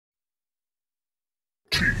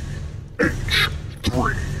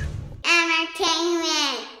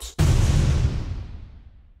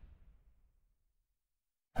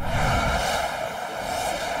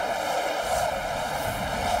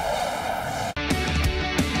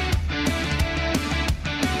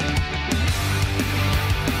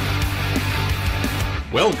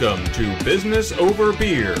Welcome to Business Over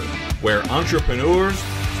Beer, where entrepreneurs,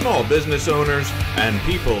 small business owners, and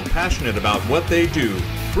people passionate about what they do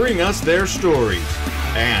bring us their stories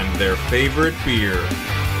and their favorite beer.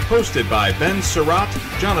 Hosted by Ben Surratt,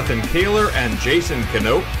 Jonathan Kaler, and Jason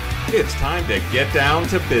Knope, it's time to get down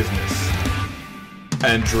to business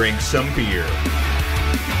and drink some beer.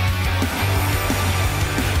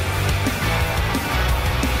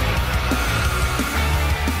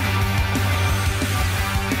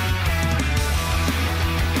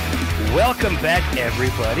 Welcome back,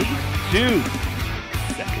 everybody, to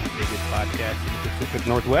the second biggest podcast in the Pacific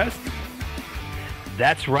Northwest.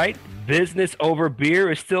 That's right, Business Over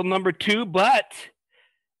Beer is still number 2, but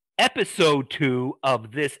episode 2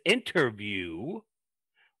 of this interview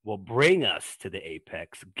will bring us to the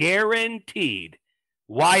apex, guaranteed.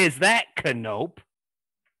 Why is that, Knope?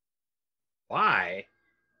 Why?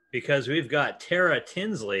 Because we've got Tara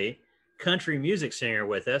Tinsley, country music singer,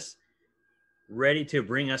 with us, ready to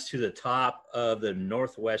bring us to the top of the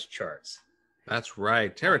Northwest charts. That's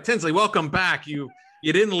right. Tara Tinsley, welcome back. You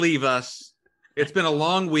didn't leave us. It's been a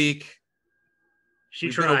long week.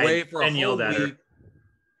 We've been away for a whole week.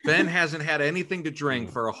 Ben hasn't had anything to drink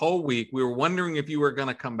for a whole week. We were wondering if you were going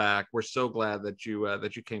to come back. We're so glad that you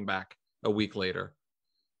came back a week later.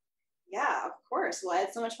 Yeah, of course. Well, I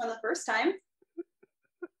had so much fun the first time.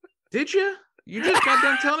 Did you? You just got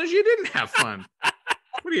done telling us you didn't have fun.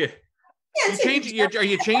 What are you? Are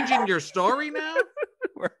you changing your story now?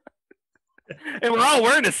 And we're all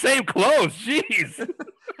wearing the same clothes. Jeez.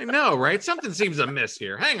 I know, right? Something seems amiss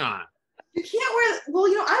here. Hang on. You can't wear. Well,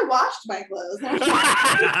 I washed my clothes.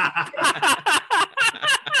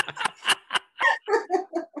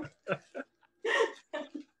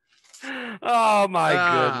 Oh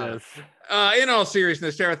my goodness. In all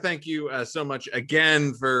seriousness, Tara, thank you so much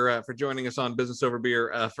again for joining us on Business Over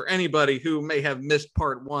Beer. For anybody who may have missed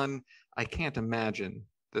part 1, I can't imagine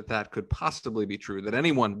that could possibly be true, that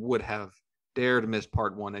anyone would have dared miss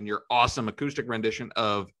part 1 and your awesome acoustic rendition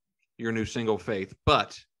of your new single, Faith.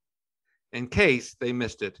 But in case they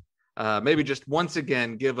missed it, maybe just once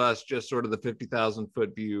again, give us just sort of the 50,000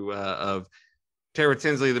 foot view of Tara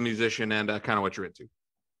Tinsley, the musician, and kind of what you're into.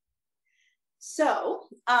 So,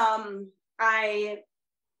 I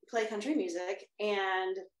play country music,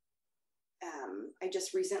 and I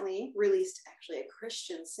just recently released actually a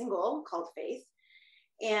Christian single called Faith.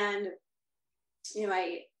 And,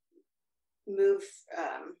 I moved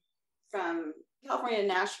from California to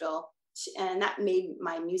Nashville, and that made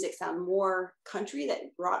my music sound more country,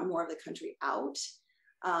 that brought more of the country out.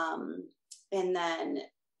 And then,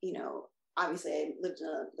 obviously I lived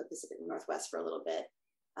in the Pacific Northwest for a little bit.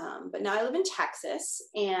 But now I live in Texas,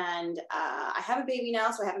 and I have a baby now,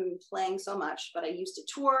 so I haven't been playing so much, but I used to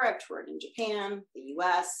tour. I've toured in Japan, the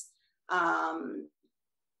US, and,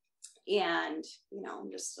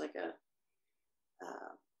 I'm just like a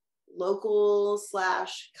local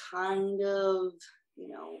 / kind of,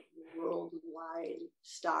 worldwide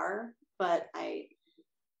star, but I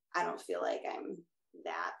don't feel like I'm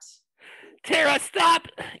that. Tara, stop.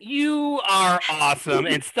 You are awesome.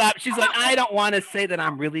 And stop. She's like, I don't want to say that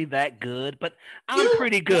I'm really that good, but I'm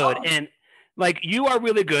pretty good. And like, you are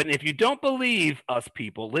really good. And if you don't believe us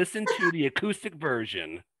people, listen to the acoustic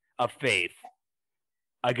version of Faith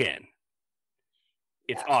again.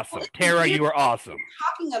 It's awesome. Tara, you are awesome.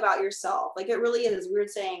 Talking about yourself. Like, it really is weird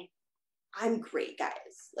saying, I'm great,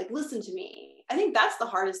 guys. Like, listen to me. I think that's the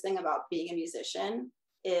hardest thing about being a musician,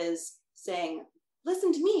 is saying,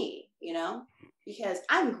 listen to me, because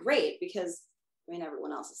I'm great, because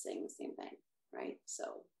everyone else is saying the same thing, right?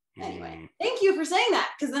 So anyway, thank you for saying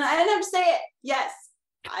that, because then I didn't have to say it. Yes,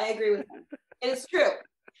 I agree with him. It is true.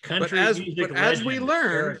 Country music as we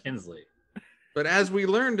learned, Tara Tinsley. But as we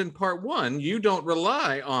learned in part 1, you don't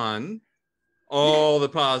rely on all the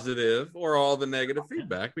positive or all the negative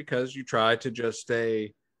feedback, because you try to just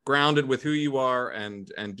stay grounded with who you are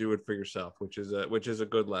and do it for yourself, which is a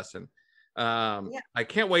good lesson. I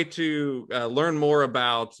can't wait to learn more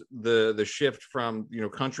about the shift from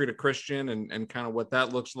country to Christian and kind of what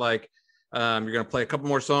that looks like. You're going to play a couple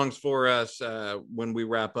more songs for us when we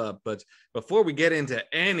wrap up, but before we get into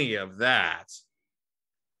any of that,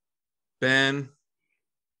 Ben,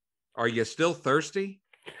 are you still thirsty?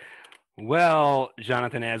 Well,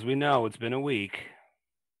 Jonathan, as we know, it's been a week,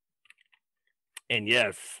 and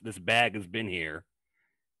yes, this bag has been here,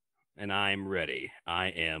 and I'm ready. I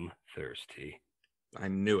am thirsty. I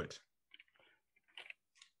knew it.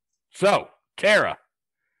 So, Tara,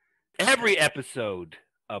 every episode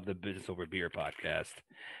of the Business Over Beer podcast,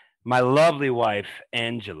 my lovely wife,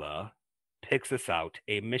 Angela, picks us out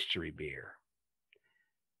a mystery beer.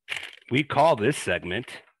 we call this segment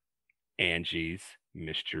Angie's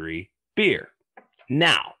Mystery Beer.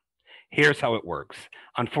 Now, here's how it works.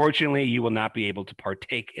 Unfortunately, you will not be able to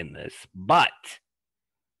partake in this, but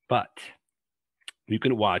you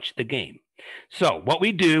can watch the game. So what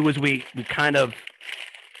we do is we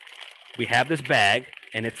have this bag,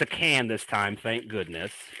 and it's a can this time, thank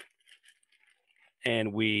goodness.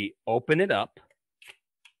 And we open it up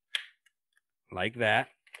like that,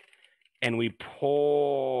 and we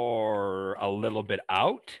pour a little bit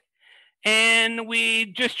out, and we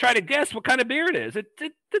just try to guess what kind of beer it is. It's a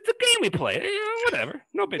game we play. Whatever,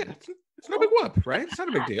 no big. Yeah, it's no big whoop, right? It's not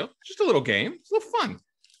a big deal. It's just a little game. It's a little fun.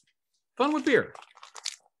 Fun with beer.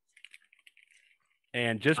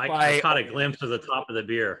 And just I caught a glimpse of the top of the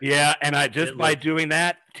beer. Yeah, and by doing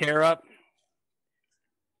that, Tara,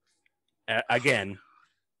 again,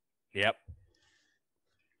 yep.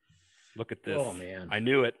 Look at this. Oh man, I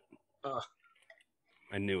knew it.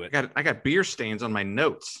 I knew it. I got beer stains on my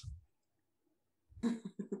notes.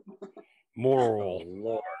 Moral. Oh,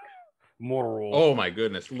 Lord. Moral. Oh my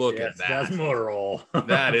goodness! Look at that. That's moral.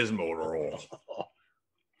 That is moral.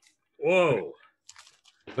 Whoa.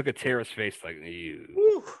 Look at Tara's face like you.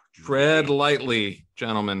 Woo. Tread lightly,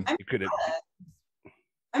 gentlemen. You could have.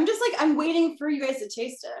 I'm just like, I'm waiting for you guys to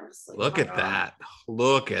taste it. I'm just like, Look at that.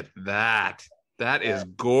 Look at that. That is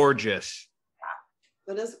gorgeous.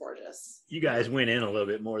 That is gorgeous. You guys went in a little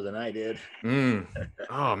bit more than I did.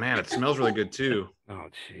 Oh man, it smells really good too. Oh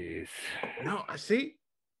jeez. No, I see.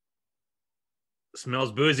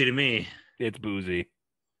 Smells boozy to me. It's boozy.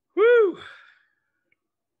 Woo.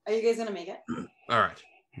 Are you guys gonna make it? All right.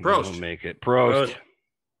 Prost. We'll make it. Prost.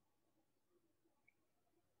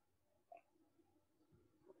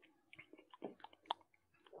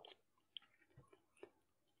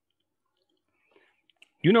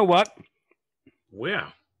 You know what? Yeah.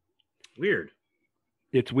 Weird.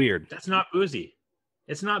 It's weird. That's not boozy.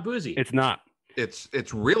 It's not boozy. It's not. It's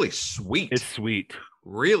really sweet. It's sweet.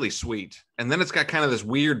 Really sweet. And then it's got kind of this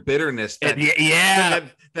weird bitterness that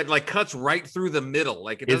that like cuts right through the middle.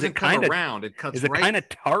 Like it doesn't cut around. It cuts. Is it right. kind of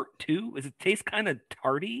tart too? Does it taste kind of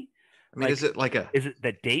tarty? I mean, is it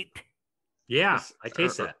the date? Yeah, I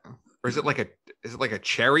taste that. Or is it like a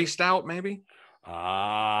cherry stout maybe?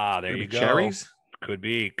 Ah, there Maybe you go. Cherries? Could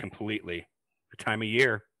be completely. The time of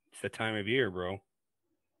year. It's the time of year, bro.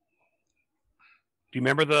 Do you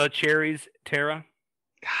remember the cherries, Tara?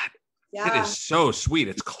 God, Yeah. it is so sweet.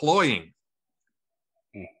 It's cloying.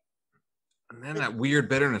 And then that weird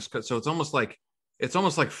bitterness. So it's almost like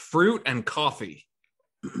fruit and coffee.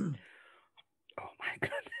 Oh my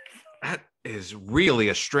goodness. That is really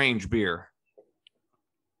a strange beer.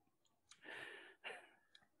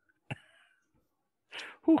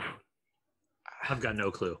 Whew. I've got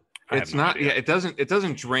no clue. It's not. Yeah, it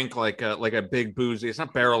doesn't drink like a big boozy. It's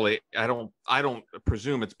not barrel aged. I don't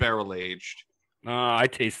presume it's barrel aged. I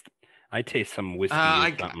taste some whiskey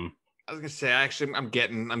or something. I was gonna say, actually, I'm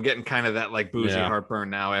getting kind of that like boozy heartburn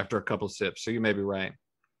now after a couple sips. So you may be right.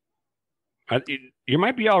 You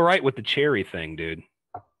might be all right with the cherry thing, dude.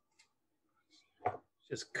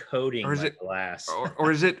 Just coating Or is my it- glass.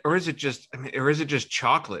 Or is it just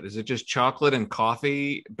chocolate? Is it just chocolate and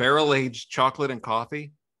coffee, barrel aged chocolate and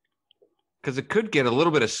coffee? Because it could get a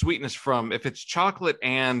little bit of sweetness from if it's chocolate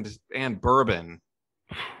and bourbon.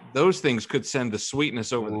 Those things could send the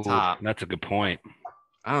sweetness over the top. That's a good point.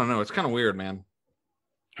 I don't know. It's kind of weird, man.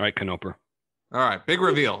 All right, Canoper. All right, big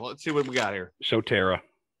reveal. Let's see what we got here. Show Tara.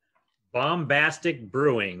 Bombastic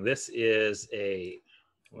Brewing. This is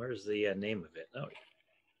where's the name of it? Oh,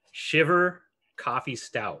 Shiver Coffee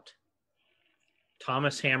Stout.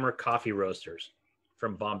 Thomas Hammer Coffee Roasters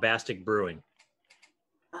from Bombastic Brewing.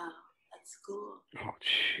 Oh, that's cool. Oh,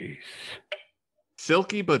 jeez.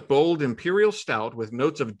 Silky but bold imperial stout with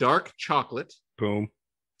notes of dark chocolate, Boom.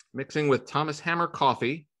 mixing with Thomas Hammer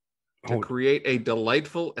coffee to Oh. create a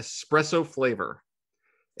delightful espresso flavor.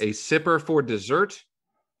 A sipper for dessert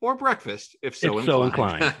or breakfast, if so If inclined. so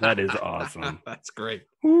inclined. That is awesome. That's great.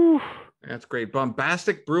 Whew. That's great.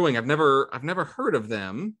 Bombastic Brewing. I've never heard of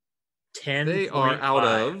them. 10. They are out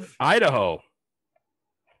of. Idaho.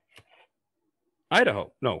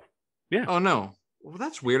 No. Yeah. Oh no. Well,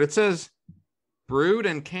 that's weird. It says brewed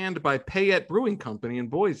and canned by Payette Brewing Company in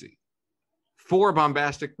Boise for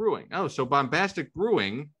Bombastic Brewing. Oh, so Bombastic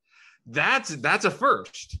Brewing, that's a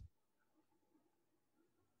first.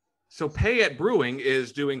 So Payette Brewing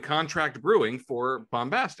is doing contract brewing for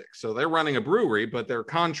Bombastic. So they're running a brewery, but they're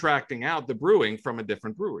contracting out the brewing from a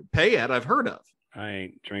different brewery. Payette, I've heard of. I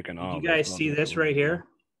ain't drinking all You guys see this right here?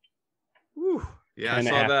 Whew. Yeah, I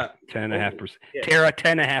saw that. 10.5%. Yeah. Tara,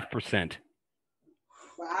 10.5%.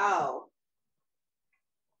 Wow.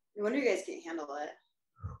 No wonder you guys can't handle it.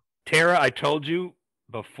 Tara, I told you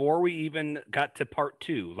before we even got to part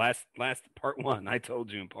 2, last part 1, I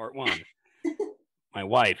told you in part 1, my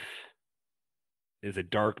wife is a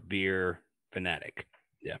dark beer fanatic.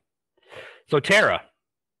 Yeah. So Tara,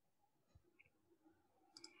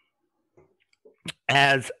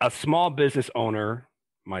 as a small business owner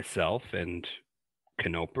myself and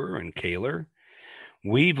Canoper and Kaler,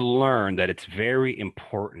 we've learned that it's very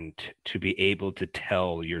important to be able to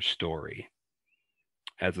tell your story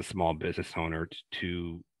as a small business owner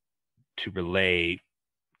to relay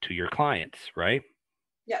to your clients, right?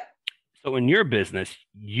 Yep. So in your business,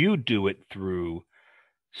 you do it through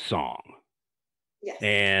song. Yes.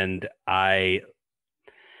 And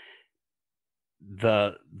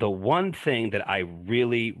the one thing that I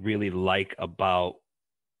really, really like about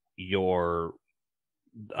your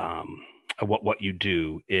what you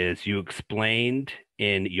do is you explained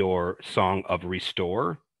in your Song of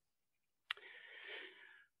Restore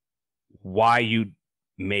why you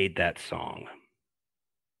made that song.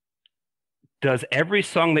 Does every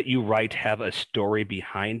song that you write have a story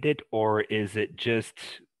behind it, or is it just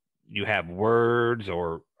you have words,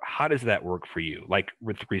 or how does that work for you, like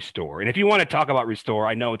with Restore? And if you want to talk about Restore,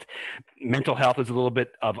 I know it's mental health is a little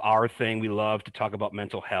bit of our thing. We love to talk about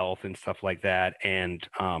mental health and stuff like that. And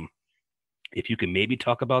if you can maybe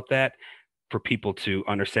talk about that for people to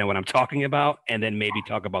understand what I'm talking about, and then maybe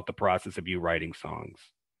talk about the process of you writing songs.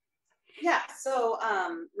 Yeah. So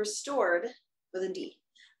Restored with a D.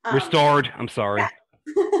 Restored. I'm sorry. Yeah.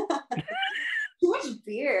 Too much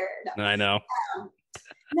beer. No. I know.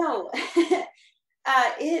 No.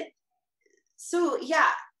 So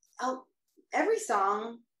yeah, every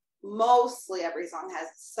song, mostly every song has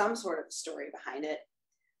some sort of story behind it.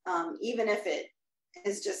 Even if it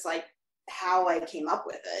is just like how I came up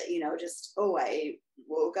with it, just, I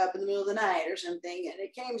woke up in the middle of the night or something and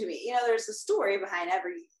it came to me. There's a story behind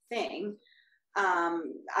everything.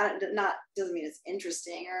 Doesn't mean it's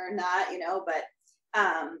interesting or not, but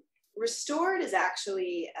Restored is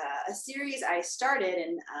actually a series I started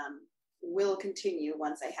and will continue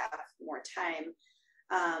once I have more time,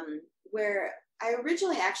 where I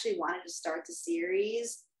originally actually wanted to start the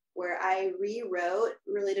series where I rewrote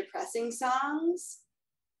really depressing songs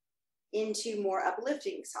into more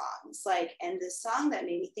uplifting songs. And the song that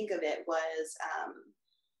made me think of it was,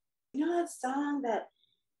 that song that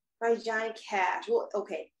by Johnny Cash. Well,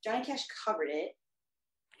 okay, Johnny Cash covered it,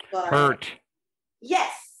 but Hurt.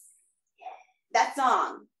 Yes, that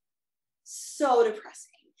song, so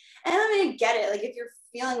depressing. And I mean, I get it. If you're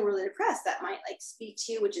feeling really depressed, that might speak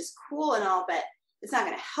to you, which is cool and all, but it's not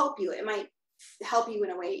going to help you. It might help you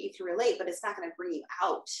in a way you can relate, but it's not going to bring you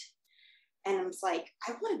out. And I was like,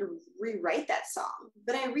 I wanted to rewrite that song,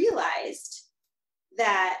 but I realized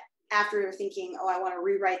that after thinking, I want to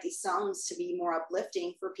rewrite these songs to be more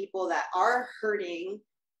uplifting for people that are hurting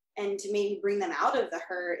and to maybe bring them out of the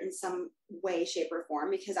hurt in some way, shape, or form,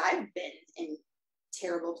 because I've been in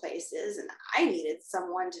terrible places and I needed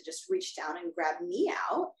someone to just reach down and grab me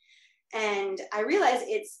out. And I realized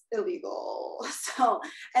it's illegal. So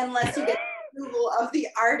unless you get approval of the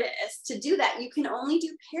artist to do that, you can only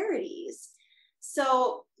do parodies.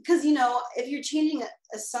 So, because, if you're changing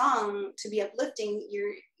a song to be uplifting,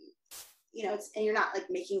 and you're not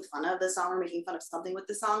making fun of the song or making fun of something with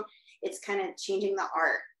the song, it's kind of changing the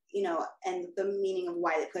art, and the meaning of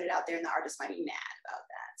why they put it out there, and the artist might be mad about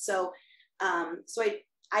that. So,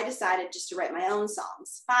 I decided just to write my own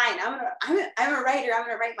songs. Fine, I'm a writer. I'm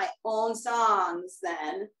gonna write my own songs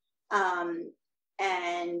then,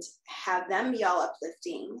 and have them be all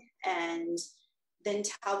uplifting, and then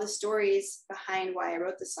tell the stories behind why I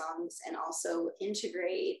wrote the songs, and also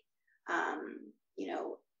integrate,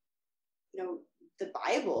 the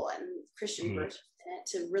Bible and Christian verses in it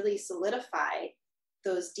to really solidify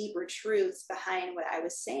those deeper truths behind what I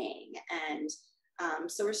was saying. And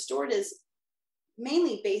so Restored is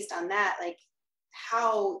mainly based on that,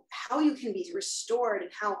 how you can be restored,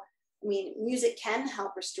 and how, music can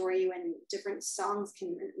help restore you, and different songs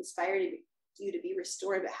can inspire you to be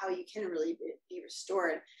restored, but how you can really be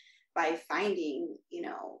restored by finding,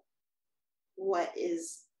 what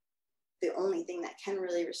is the only thing that can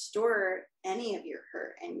really restore any of your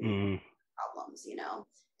hurt and problems,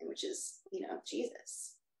 and which is,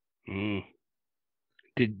 Jesus.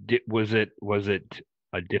 Was it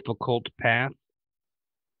a difficult path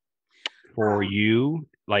for you,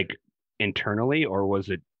 internally, or was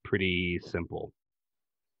it pretty simple?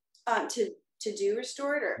 To do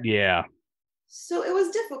Restored, or yeah. So it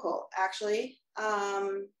was difficult, actually,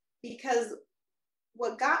 because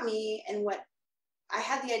what got me, and what I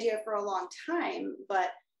had the idea for a long time,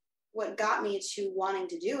 but what got me to wanting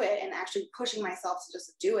to do it and actually pushing myself to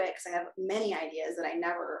just do it, because I have many ideas that I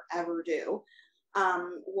never ever do,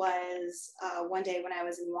 was one day when I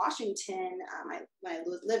was in Washington, when I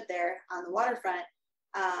lived there on the waterfront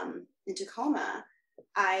in Tacoma.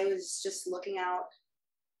 I was just looking out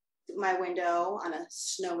my window on a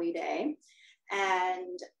snowy day,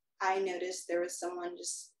 and I noticed there was someone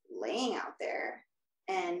just laying out there,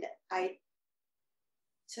 and I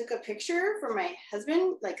took a picture for my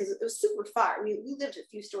husband, like, because it was super far. We lived a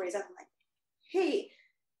few stories up. I'm like, hey,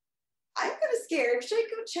 I'm kind of scared. Should I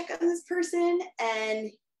go check on this person? And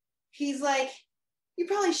he's like, you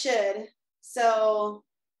probably should. So,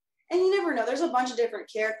 and you never know. There's a bunch of different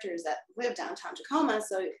characters that live downtown Tacoma.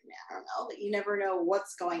 So I don't know, but you never know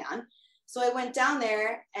what's going on. So I went down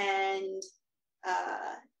there and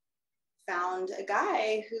found a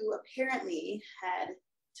guy who apparently had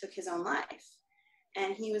took his own life.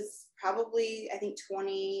 And he was probably, I think,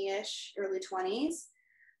 20-ish, early 20s.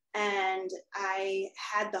 And I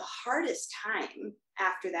had the hardest time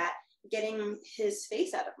after that getting his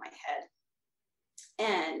face out of my head.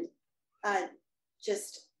 And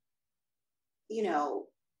just, you know,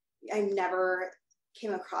 I never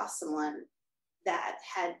came across someone that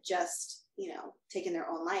had just, you know, taken their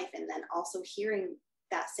own life. And then also hearing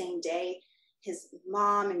that same day, his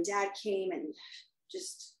mom and dad came and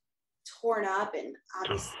just torn up, and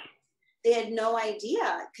obviously they had no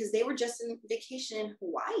idea because they were just on vacation in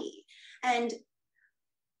Hawaii. And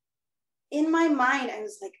in my mind, I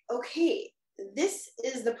was like, okay, this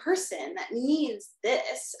is the person that needs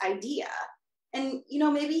this idea. And, you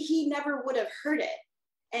know, maybe he never would have heard it.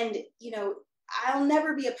 And, you know, I'll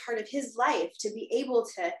never be a part of his life to be able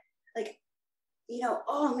to, like, you know,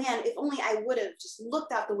 oh man, if only I would have just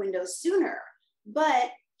looked out the window sooner.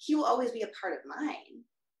 But he will always be a part of mine.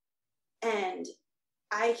 And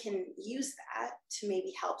I can use that to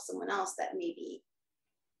maybe help someone else that maybe,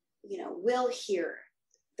 you know, will hear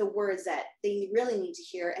the words that they really need to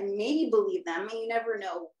hear and maybe believe them. And you never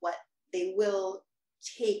know what they will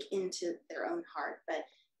take into their own heart. But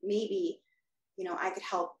maybe, you know, I could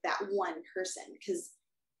help that one person, because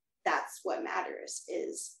that's what matters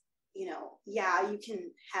is, you know, yeah, you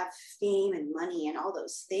can have fame and money and all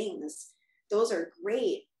those things. Those are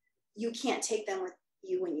great. You can't take them with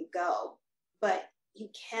you when you go, but you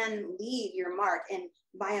can leave your mark. And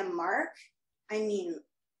by a mark, I mean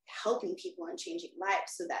helping people and changing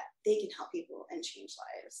lives so that they can help people and change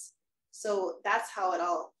lives. So that's how it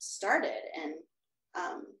all started. And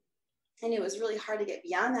it was really hard to get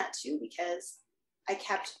beyond that too, because I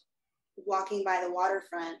kept walking by the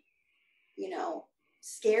waterfront, you know,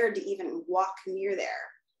 scared to even walk near there.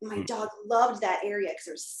 My dog loved that area because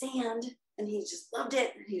there was sand, and he just loved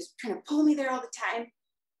it. And he was trying to pull me there all the time.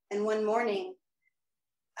 And one morning,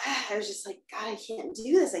 I was just like, God, I can't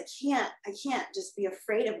do this. I can't just be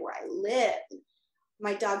afraid of where I live.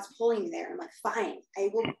 My dog's pulling me there. I'm like, fine, I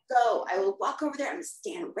will go. I will walk over there. I'm going to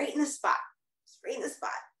stand right in the spot. Just right in the spot.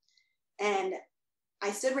 And I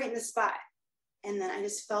stood right in the spot. And then I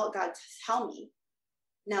just felt God tell me,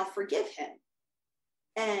 now forgive him.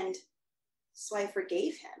 And so I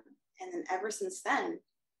forgave him. And then ever since then,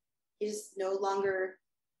 he just no longer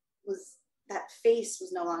was, that face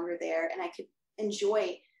was no longer there. And I could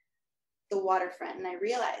enjoy the waterfront. And I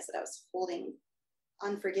realized that I was holding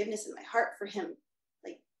unforgiveness in my heart for him,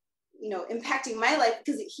 like, you know, impacting my life,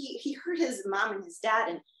 because he hurt his mom and his dad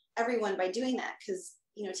and everyone by doing that. Because,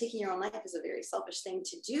 you know, taking your own life is a very selfish thing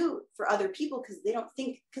to do for other people, because they don't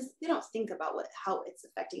think about how it's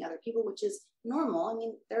affecting other people, which is normal. I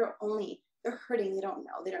mean, they're hurting. They don't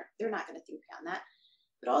know. They're not going to think beyond that.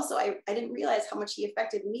 But also I didn't realize how much he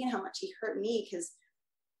affected me and how much he hurt me, because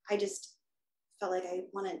I just felt like I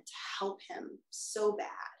wanted to help him so bad.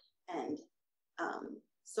 And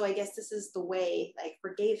so I guess this is the way I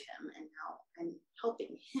forgave him, and now I'm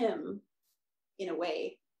helping him in a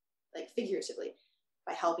way, like figuratively,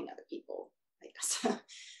 by helping other people, I guess.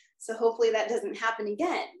 So hopefully that doesn't happen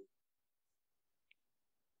again.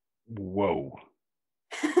 Whoa.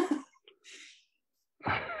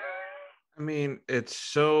 I mean, it's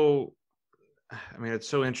so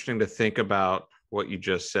interesting to think about what you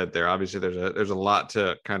just said there. Obviously, there's a lot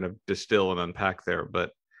to kind of distill and unpack there,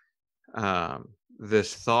 but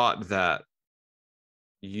this thought that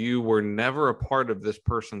you were never a part of this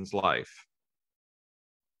person's life,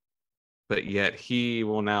 but yet he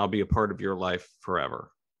will now be a part of your life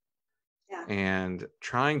forever. Yeah. And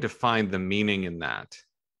trying to find the meaning in that.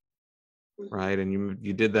 Mm-hmm. Right. And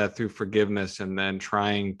you did that through forgiveness, and then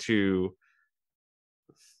trying to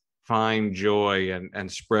find joy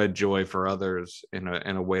and spread joy for others in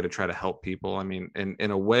a way to try to help people. I mean,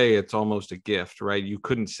 in a way, it's almost a gift, right? You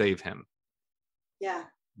couldn't save him. Yeah.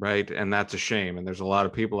 Right. And that's a shame. And there's a lot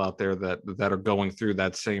of people out there that are going through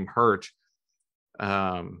that same hurt.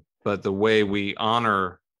 But the way we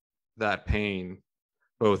honor that pain,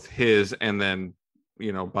 both his and then,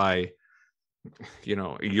 by,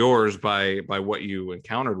 yours by what you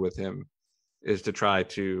encountered with him, is to try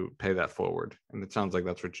to pay that forward. And it sounds like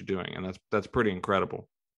that's what you're doing. And that's pretty incredible.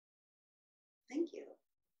 Thank you.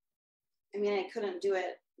 I mean, I couldn't do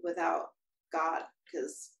it without God,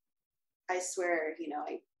 because I swear,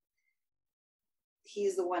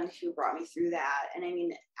 he's the one who brought me through that. And I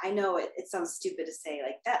mean, I know it sounds stupid to say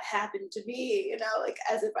like that happened to me, like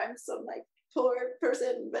as if I'm some like poor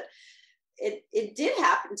person, but it did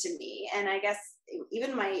happen to me. And I guess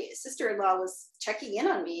even my sister-in-law was checking in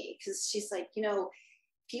on me, because she's like,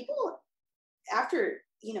 people after,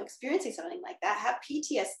 experiencing something like that have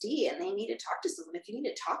PTSD and they need to talk to someone. If you need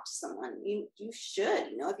to talk to someone, you should,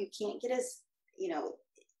 if you can't get his,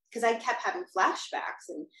 because I kept having flashbacks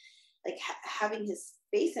and like having his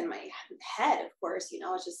face in my head, of course,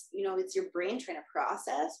 it's just, it's your brain trying to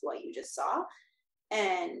process what you just saw.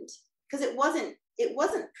 And because it wasn't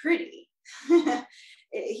pretty. It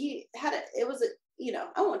was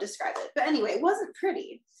I won't describe it, but anyway, it wasn't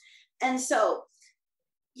pretty. And so,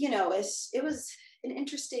 it was an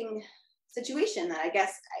interesting situation that I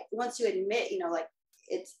guess once you admit, like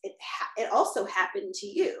it also happened to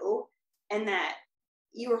you, and that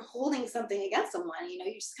you were holding something against someone, you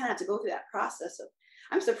just kind of have to go through that process of,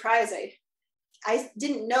 I'm surprised I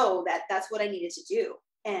didn't know that that's what I needed to do.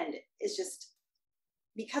 And it's just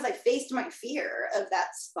because I faced my fear of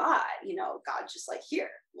that spot, God's just like, here,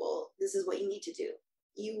 well, this is what you need to do.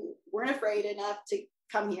 You weren't afraid enough to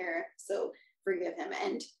come here, so forgive him.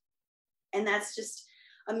 And that's just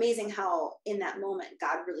amazing how in that moment,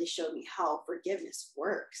 God really showed me how forgiveness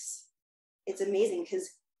works. It's amazing, because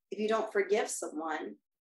if you don't forgive someone,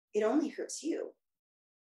 it only hurts you.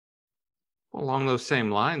 Along those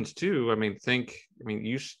same lines too,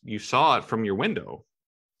 you saw it from your window.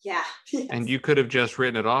 Yeah. Yes. And you could have just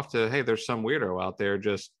written it off to, hey, there's some weirdo out there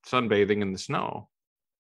just sunbathing in the snow.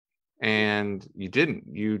 And you didn't.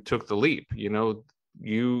 You took the leap.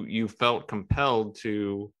 You felt compelled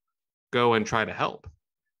to go and try to help.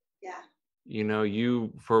 Yeah.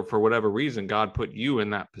 You for whatever reason, God put you in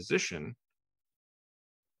that position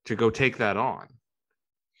to go take that on.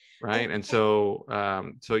 Right. And so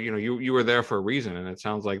you were there for a reason. And it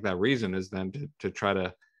sounds like that reason is then to try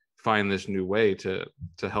to find this new way to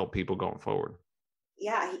help people going forward.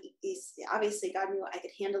 Yeah, he's obviously, God knew I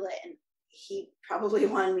could handle it, and he probably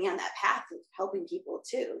wanted me on that path of helping people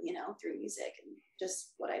too, through music and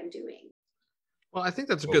just what I'm doing. Well, I think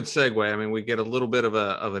that's a good segue. We get a little bit of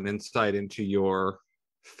an insight into your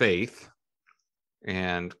faith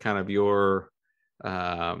and kind of your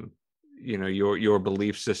your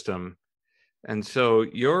belief system. And so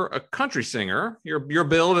you're a country singer. You're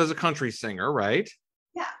billed as a country singer, right?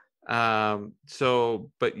 Yeah.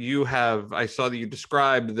 But I saw that you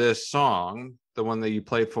described this song, the one that you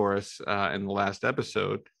played for us in the last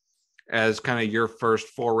episode, as kind of your first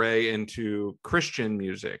foray into Christian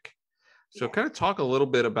music. So kind of talk a little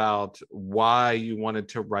bit about why you wanted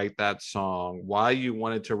to write that song, why you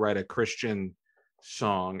wanted to write a Christian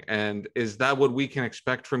song, and is that what we can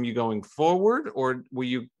expect from you going forward, or will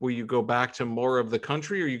you go back to more of the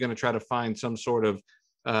country, or are you going to try to find some sort of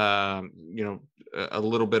a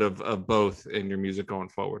little bit of both in your music going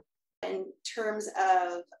forward? In terms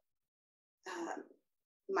of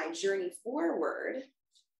my journey forward,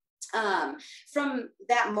 from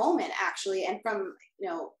that moment actually, and from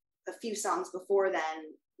a few songs before then,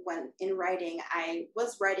 when in writing, I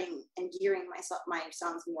was writing and gearing my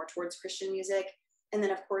songs more towards Christian music. And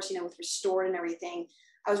then of course, with Restored and everything,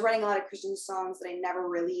 I was writing a lot of Christian songs that I never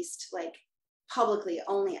released like publicly,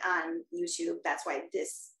 only on YouTube. That's why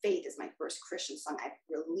this Faith is my first Christian song I've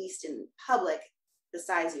released in public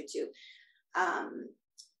besides YouTube.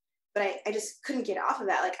 But I just couldn't get off of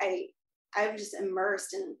that. Like I'm just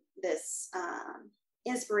immersed in this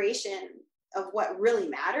inspiration of what really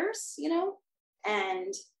matters,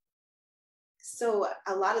 and so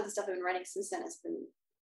a lot of the stuff I've been writing since then has been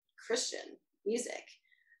Christian music.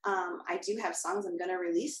 I do have songs I'm going to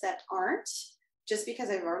release that aren't, just because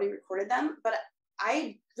I've already recorded them, but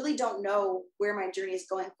I really don't know where my journey is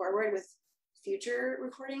going forward with future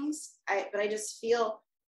recordings. But I just feel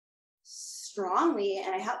strongly,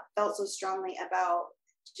 and I have felt so strongly about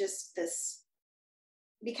just this,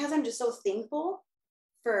 because I'm just so thankful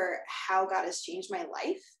for how God has changed my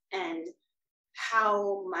life, and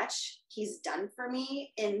how much he's done for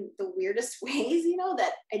me in the weirdest ways,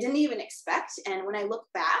 that I didn't even expect. And when I look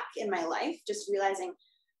back in my life, just realizing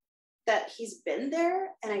that he's been there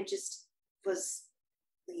and I just was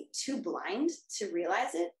like too blind to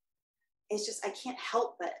realize it. It's just, I can't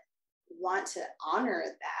help but want to honor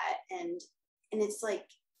that. And it's like,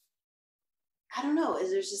 I don't know,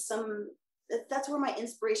 there's just that's where my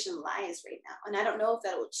inspiration lies right now. And I don't know if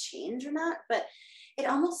that will change or not, but it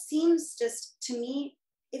almost seems, just to me,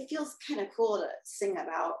 it feels kind of cool to sing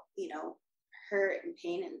about, hurt and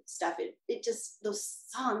pain and stuff. It just, those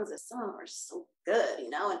songs, some of them are so good,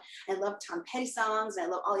 and I love Tom Petty songs and I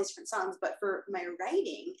love all these different songs, but for my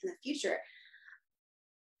writing in the future,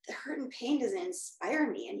 the hurt and pain doesn't inspire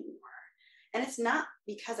me anymore. And it's not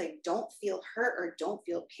because I don't feel hurt or don't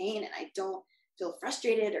feel pain and I don't feel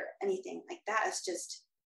frustrated or anything like that. It's just,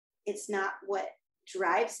 it's not what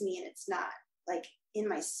drives me, and it's not like in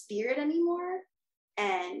my spirit anymore.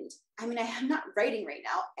 And I mean, I'm not writing right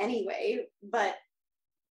now anyway, but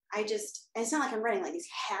it's not like I'm writing like these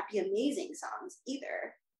happy, amazing songs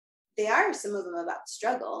either. They are, some of them, about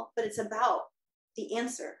struggle, but it's about the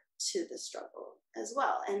answer to the struggle as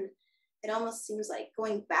well. And it almost seems like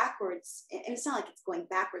going backwards, and it's not like it's going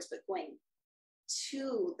backwards, but going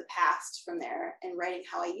to the past from there and writing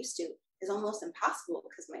how I used to is almost impossible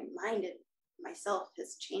because my mind and myself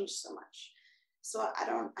has changed so much. So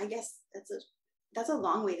I guess that's a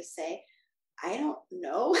long way to say, I don't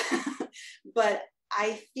know, but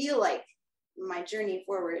I feel like my journey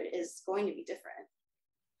forward is going to be different.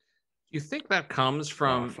 You think that comes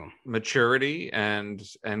from maturity and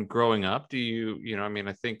growing up? Do you know, I mean,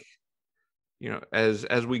 I think,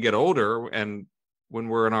 as we get older and when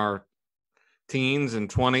we're in our teens and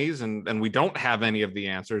 20s and we don't have any of the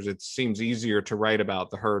answers, it seems easier to write about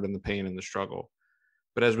the hurt and the pain and the struggle.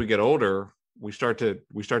 But as we get older, we start to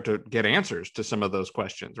get answers to some of those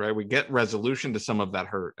questions, right? We get resolution to some of that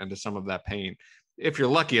hurt and to some of that pain, if you're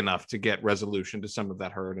lucky enough to get resolution to some of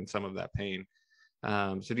that hurt and some of that pain.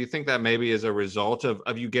 So do you think that maybe is a result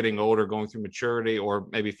of you getting older, going through maturity, or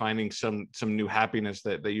maybe finding some new happiness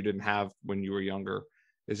that you didn't have when you were younger?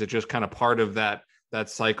 Is it just kind of part of that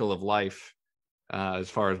cycle of life, as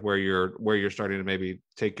far as where you're starting to maybe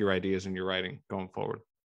take your ideas and your writing going forward?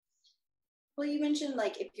 Well, you mentioned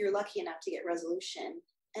like if you're lucky enough to get resolution,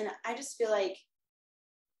 and I just feel like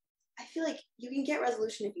you can get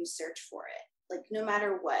resolution if you search for it. Like no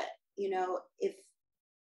matter what, if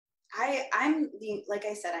I'm like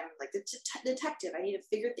I said, I'm like the detective. I need to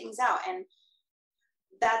figure things out, and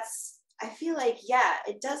I feel like, yeah,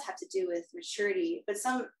 it does have to do with maturity. But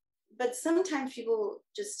sometimes people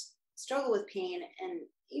just struggle with pain, and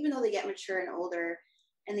even though they get mature and older,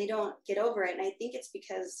 and they don't get over it. And I think it's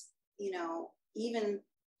because, even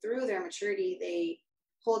through their maturity, they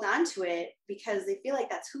hold on to it because they feel like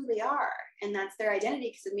that's who they are and that's their identity,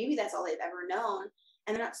 because maybe that's all they've ever known,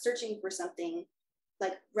 and they're not searching for something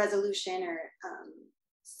like resolution or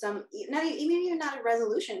even not a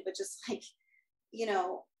resolution, but just like,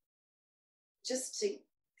 just to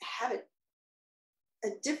have a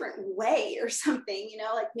different way or something,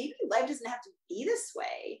 like maybe life doesn't have to be this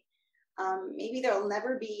way. Maybe there'll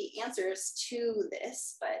never be answers to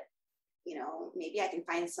this, but maybe I can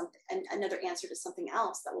find another answer to something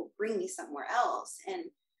else that will bring me somewhere else. And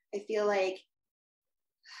I feel like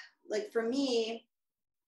for me,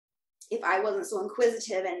 if I wasn't so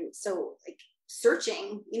inquisitive and so like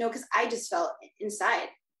searching, because I just felt inside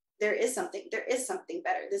there is something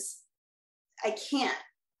better. I can't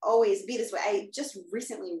always be this way. I just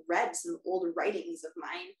recently read some old writings of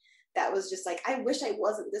mine that was just like, I wish I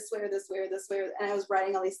wasn't this way or this way or this way. And I was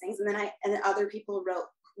writing all these things. And then other people wrote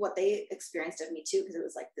what they experienced of me too, because it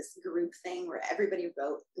was like this group thing where everybody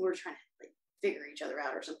wrote, and we were trying to like figure each other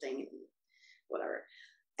out or something, and whatever.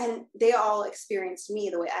 And they all experienced me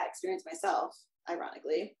the way I experienced myself,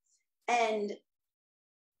 ironically. And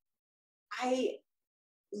I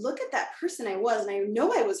look at that person I was, and I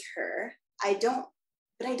know I was her.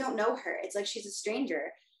 But I don't know her. It's like she's a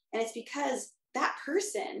stranger. And it's because that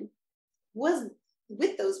person was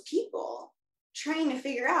with those people trying to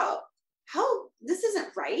figure out how this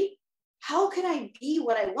isn't right. How can I be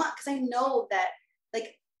what I want? Because I know that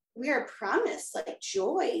like we are promised like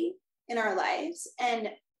joy in our lives. And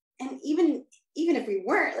even if we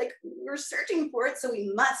weren't, like we're searching for it. So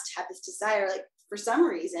we must have this desire, like for some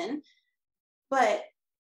reason. But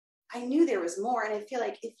I knew there was more. And I feel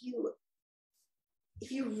like if you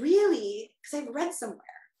really, because I've read somewhere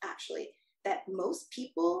actually that most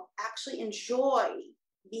people actually enjoy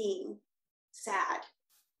being sad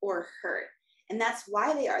or hurt. And that's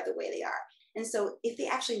why they are the way they are. And so if they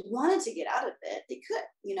actually wanted to get out of it, they could,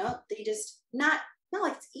 they just not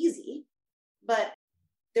like it's easy, but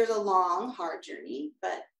there's a long, hard journey.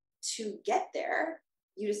 But to get there,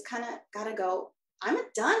 you just kind of got to go, I'm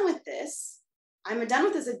done with this. I'm done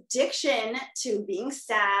with this addiction to being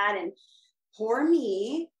sad and poor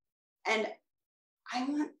me. And I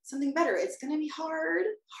want something better. It's going to be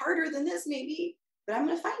harder than this maybe, but I'm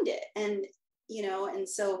going to find it. And, and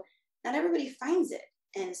so not everybody finds it.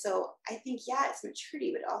 And so I think, it's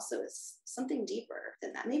maturity, but also it's something deeper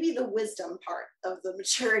than that. Maybe the wisdom part of the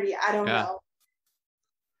maturity. I don't know.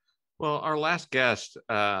 Well, our last guest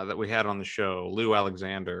that we had on the show, Lou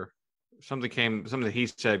Alexander, something that he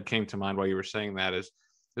said came to mind while you were saying that is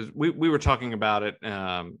we were talking about it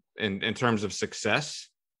in terms of success,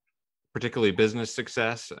 particularly business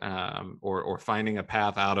success, or finding a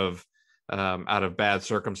path out of bad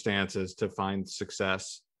circumstances to find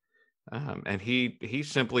success. And he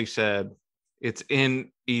simply said, it's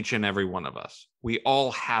in each and every one of us. We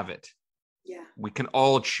all have it. Yeah. We can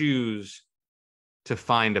all choose to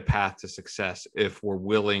find a path to success if we're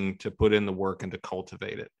willing to put in the work and to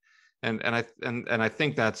cultivate it. And I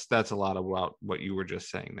think that's a lot about what you were just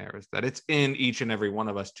saying there, is that it's in each and every one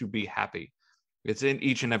of us to be happy. It's in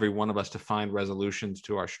each and every one of us to find resolutions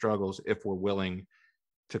to our struggles if we're willing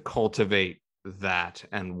to cultivate that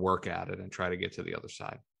and work at it and try to get to the other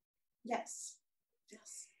side. Yes,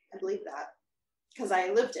 I believe that because I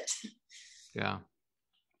lived it. Yeah.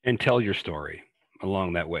 And tell your story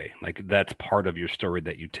along that way. Like, that's part of your story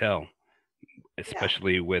that you tell,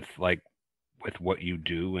 especially with what you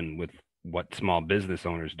do and with what small business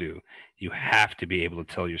owners do. You have to be able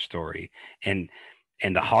to tell your story, and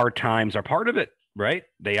the hard times are part of it, right?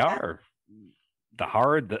 They are.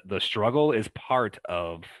 The struggle is part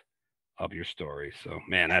of your story. So,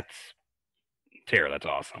 man, that's Tara, that's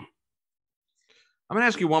awesome. I'm going to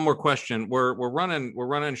ask you one more question. We're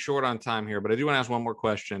running short on time here, but I do want to ask one more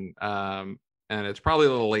question. And it's probably a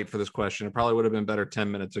little late for this question. It probably would have been better 10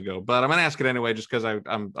 minutes ago, but I'm going to ask it anyway, just because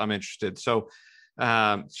I'm interested. So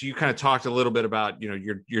you kind of talked a little bit about,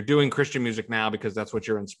 you're doing Christian music now because that's what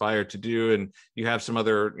you're inspired to do. And you have some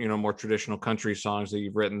other, more traditional country songs that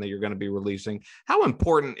you've written that you're going to be releasing. How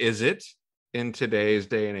important is it in today's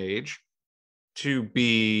day and age to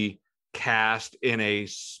be cast in a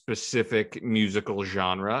specific musical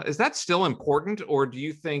genre? Is that still important, or do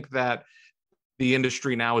you think that the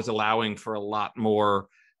industry now is allowing for a lot more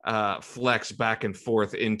flex back and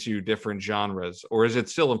forth into different genres, or is it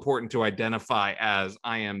still important to identify as,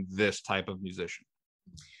 I am this type of musician?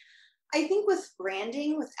 I think with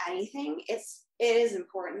branding, with anything, it is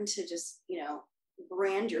important to just,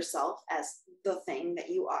 brand yourself as the thing that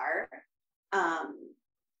you are.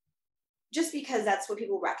 Just because that's what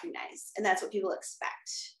people recognize and that's what people expect.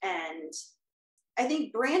 And I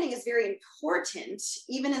think branding is very important,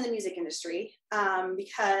 even in the music industry,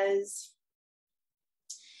 because,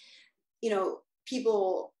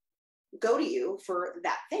 people go to you for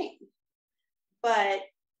that thing. But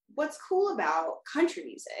what's cool about country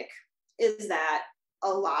music is that a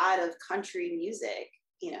lot of country music,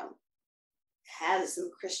 has some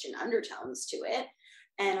Christian undertones to it.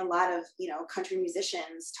 And a lot of, country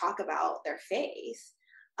musicians talk about their faith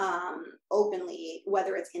openly,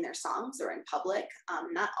 whether it's in their songs or in public.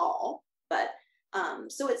 Not all, but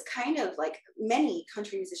so it's kind of like many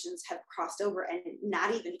country musicians have crossed over and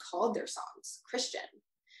not even called their songs Christian.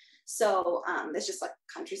 So it's just like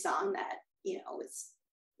a country song that, it's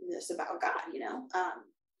just about God,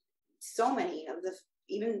 so many of the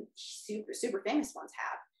even super, super famous ones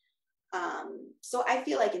have. So I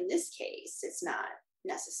feel like in this case, it's not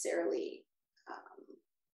necessarily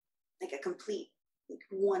like a complete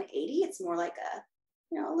 180. It's more like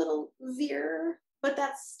a little veer, but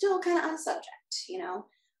that's still kind of on subject,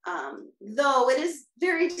 though it is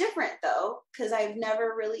very different though, because I've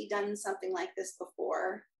never really done something like this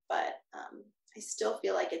before, but I still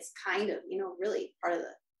feel like it's kind of, really part of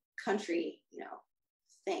the country,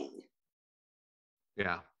 thing.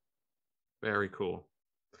 Yeah. Very cool.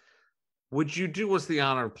 Would you do us the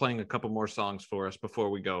honor of playing a couple more songs for us before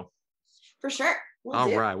we go? For sure.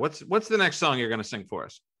 All right. What's the next song you're going to sing for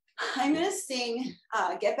us? I'm going to sing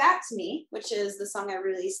Get Back to Me, which is the song I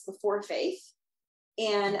released before Faith.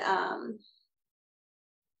 And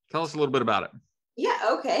tell us a little bit about it. Yeah,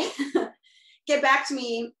 okay. Get Back to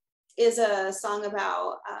Me is a song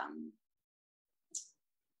about,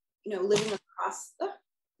 living across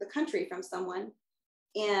the country from someone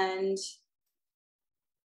and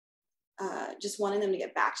just wanting them to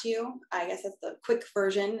get back to you. I guess that's the quick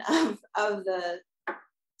version of the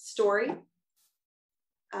story.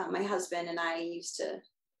 My husband and I used to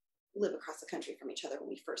live across the country from each other when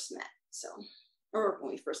we first met. So, or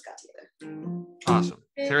when we first got together. Awesome.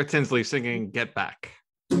 Tara Tinsley singing Get Back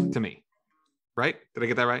to Me. Right? Did I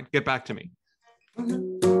get that right? Get Back to Me.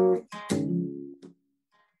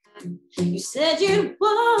 You said you'd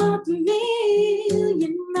walk a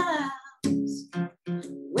million miles.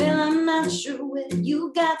 Well, I'm not sure where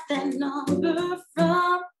you got that number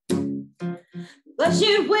from, but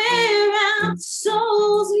you wear out the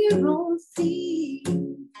soles of your own feet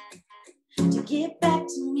to get back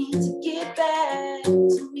to me, to get back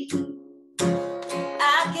to me.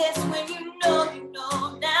 I guess when you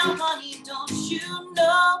know, now honey, don't you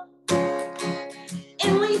know?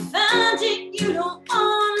 And when you find it, you don't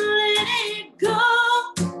want to let it go.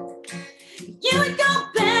 You would go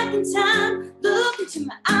back in time, look into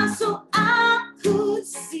my eyes so I could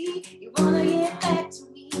see. You want to get back to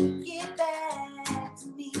me, get back to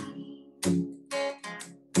me.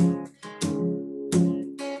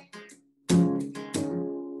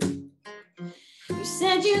 You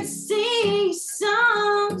said you'd sing your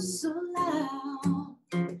song so loud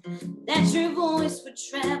that your voice would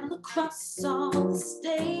travel across all the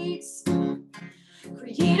states,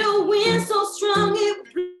 create a wind so strong it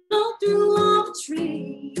would blow through all the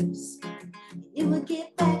trees, and it would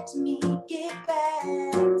get back to me, get back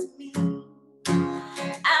to me.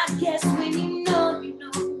 I guess when you know,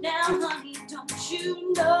 now honey, don't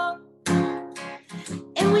you know?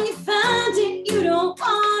 And when you find it, you don't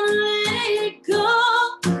want to let it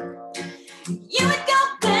go. You would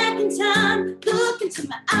go back in time, look into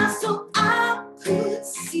my eyes so I could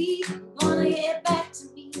see. Wanna get back to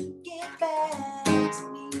me, get back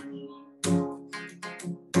to me.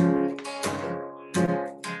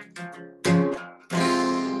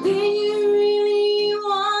 When you really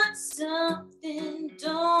want something,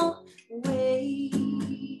 don't wait.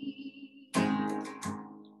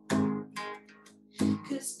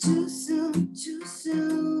 'Cause too soon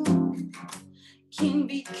can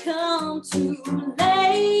become too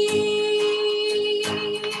late.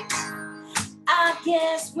 I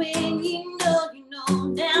guess when you know,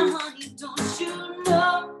 now honey, don't you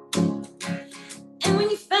know? And when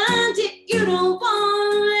you find it, you don't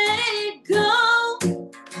want to let it go.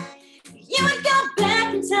 You would go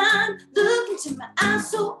back in time, look into my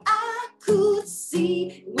eyes so I could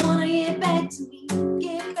see. You wanna get back to me,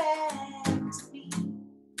 get back to me.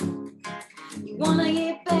 You wanna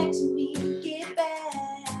get back to me, get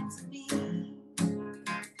back to me.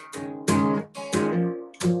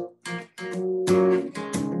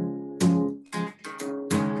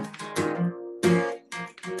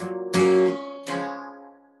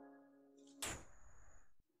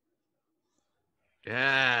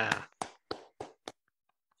 Yeah.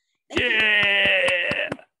 Yeah.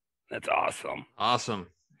 That's awesome. Awesome.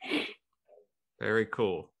 Very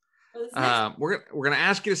cool. For this next We're gonna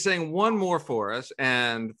ask you to sing one more for us,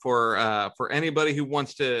 and for anybody who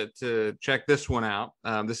wants to check this one out,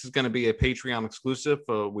 this is going to be a Patreon exclusive.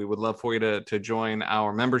 We would love for you to join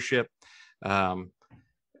our membership, and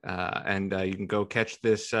you can go catch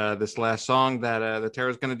this last song that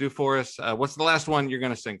Tara's going to do for us. What's the last one you're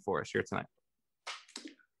going to sing for us here tonight?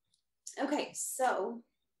 Okay, so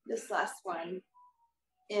this last one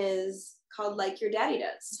is called Like Your Daddy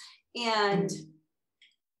Does. And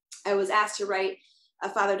I was asked to write a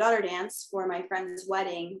father-daughter dance for my friend's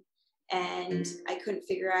wedding, and I couldn't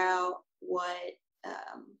figure out what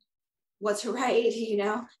to write,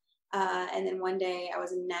 and then one day I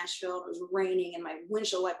was in Nashville, it was raining and my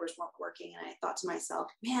windshield wipers weren't working, and I thought to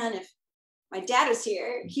myself, man, if my dad was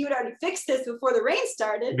here, he would already fix this before the rain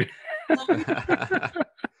started.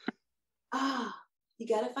 You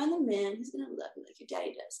gotta find the man who's gonna love you like your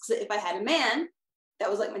daddy does. Because if I had a man that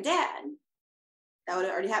was like my dad, that would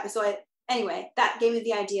have already happened. So anyway, that gave me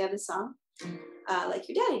the idea of the song, Like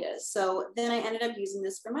Your Daddy Does. So then I ended up using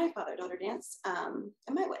this for my father-daughter dance at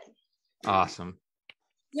my wedding. Awesome.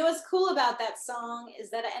 What's cool about that song is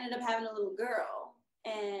that I ended up having a little girl,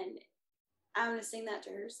 and I'm gonna sing that to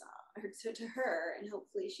her to her, and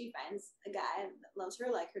hopefully she finds a guy that loves her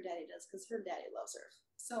like her daddy does, because her daddy loves her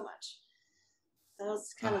so much. That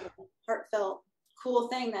was kind of a heartfelt, cool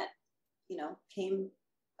thing that came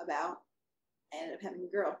about. I ended up having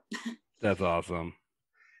a girl. That's awesome.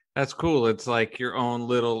 That's cool. It's like your own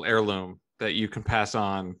little heirloom that you can pass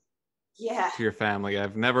on to your family.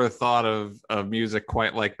 I've never thought of music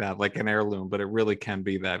quite like that, like an heirloom, but it really can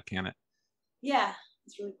be that, can it? Yeah,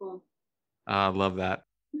 it's really cool. Love that.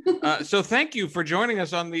 So thank you for joining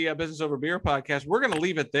us on the Business Over Beer podcast. We're going to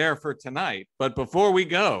leave it there for tonight. But before we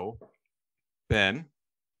go, Ben,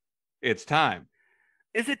 it's time.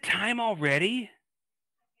 Is it time already?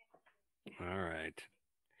 All right.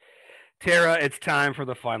 Tara, it's time for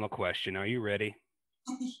the final question. Are you ready?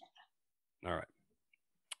 All right.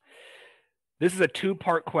 This is a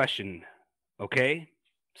two-part question, okay?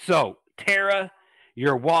 So, Tara,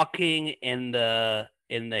 you're walking in the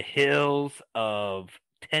hills of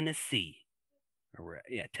Tennessee.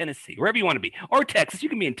 Tennessee, wherever you want to be, or Texas. You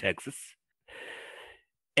can be in Texas.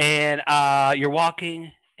 And you're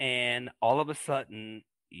walking, and all of a sudden,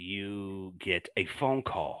 you get a phone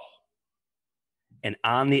call. And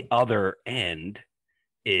on the other end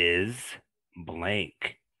is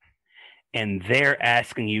blank. And they're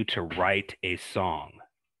asking you to write a song.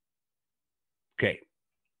 Okay,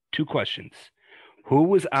 two questions. Who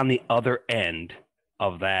was on the other end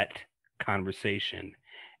of that conversation?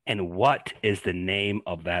 And what is the name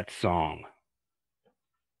of that song?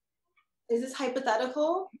 Is this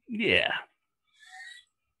hypothetical? Yeah.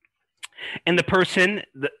 And the person,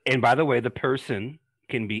 and by the way, the person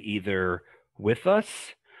can be either with us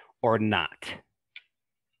or not.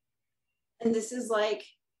 And this is like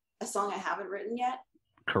a song I haven't written yet?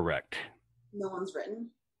 Correct. No one's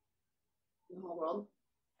written in the whole world?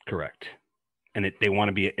 Correct. And they want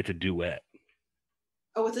to be, it's a duet.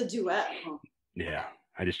 Oh, it's a duet. Huh. Yeah,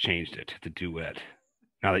 I just changed it. It's a duet.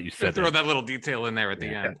 Now that you said throw that little detail in there at the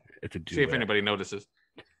end. It's a duet. See if anybody notices.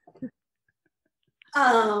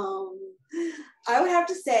 I would have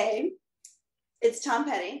to say it's Tom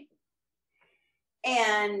Petty.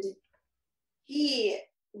 And he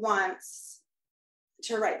wants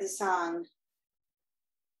to write the song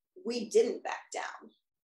We Didn't Back Down.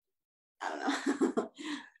 I don't know.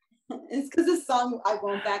 It's because the song I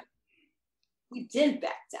Won't Back. We didn't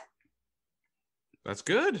back down. That's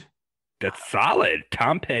good. That's solid.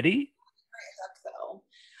 Tom Petty. Though.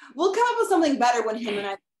 We'll come up with something better when him and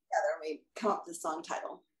I together and we come up with the song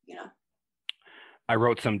title, you know. I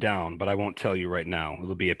wrote some down, but I won't tell you right now.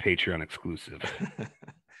 It'll be a Patreon exclusive.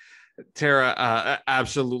 Tara,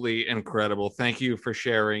 absolutely incredible. Thank you for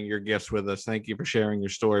sharing your gifts with us. Thank you for sharing your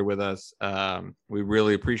story with us. We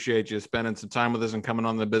really appreciate you spending some time with us and coming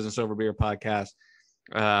on the Business Over Beer podcast.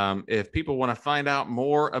 If people want to find out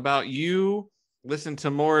more about you, listen to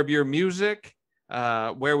more of your music,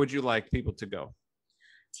 where would you like people to go?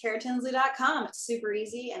 TaraTinsley.com. It's super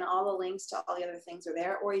easy, and all the links to all the other things are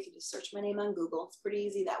there, or you can just search my name on Google. It's pretty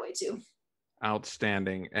easy that way too.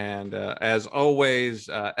 Outstanding. And as always,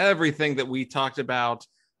 everything that we talked about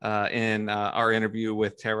in our interview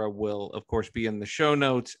with Tara will, of course, be in the show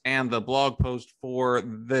notes and the blog post for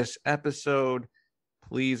this episode.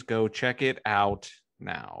 Please go check it out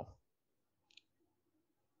now.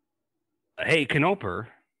 Hey, Knoper.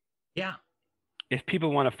 Yeah. If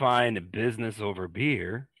people want to find a Business Over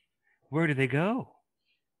Beer, where do they go?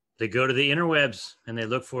 They go to the interwebs and they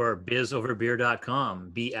look for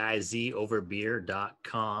bizoverbeer.com,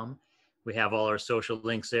 bizoverbeer.com. We have all our social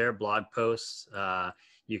links there, blog posts.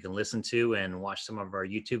 You can listen to and watch some of our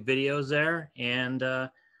YouTube videos there. And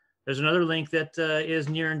there's another link that is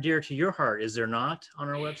near and dear to your heart, is there not, on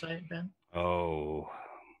our website, Ben? Oh,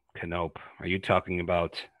 Knope, are you talking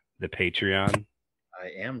about the Patreon? I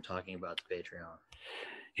am talking about the Patreon.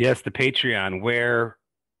 Yes, the Patreon, where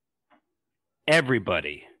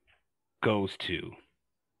everybody goes to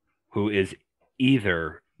who is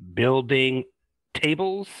either building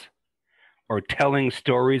tables or telling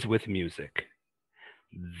stories with music.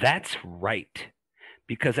 That's right.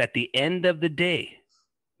 Because at the end of the day,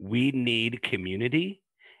 we need community,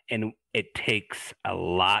 and it takes a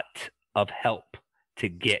lot of help to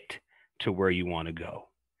get to where you want to go.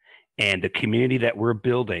 And the community that we're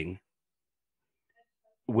building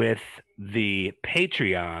with the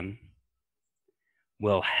Patreon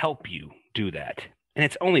will help you do that. And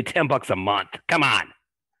it's only $10 a month. Come on.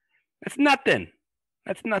 That's nothing.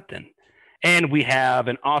 That's nothing. And we have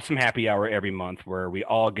an awesome happy hour every month where we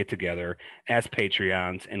all get together as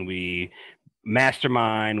Patreons and we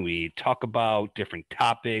mastermind, we talk about different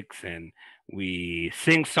topics, and we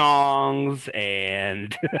sing songs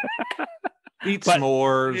and eat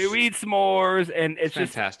s'mores. We eat s'mores, and it's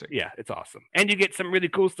fantastic. Just, yeah, it's awesome. And you get some really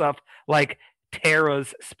cool stuff like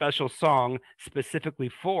Tara's special song specifically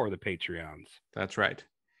for the Patreons. That's right.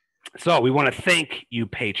 So we want to thank you,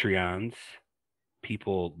 Patreons,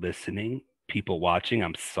 people listening, people watching.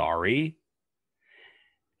 I'm sorry.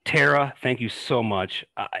 Tara, thank you so much.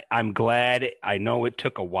 I'm glad. I know it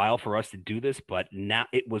took a while for us to do this, but now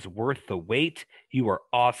it was worth the wait. You are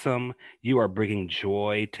awesome. You are bringing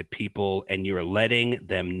joy to people, and you are letting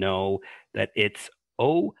them know that it's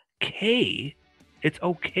okay. It's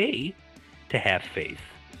okay to have faith.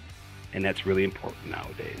 And that's really important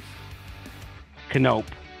nowadays. Knope,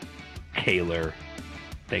 Kaler,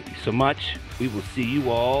 thank you so much. We will see you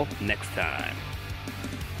all next time.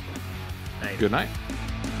 Good night.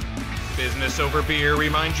 Business Over Beer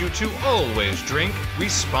reminds you to always drink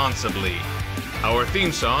responsibly. Our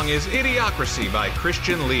theme song is Idiocracy by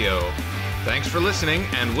Christian Leo. Thanks for listening,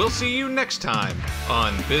 and we'll see you next time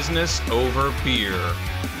on Business Over Beer,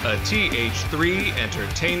 a TH3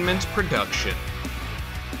 Entertainment production.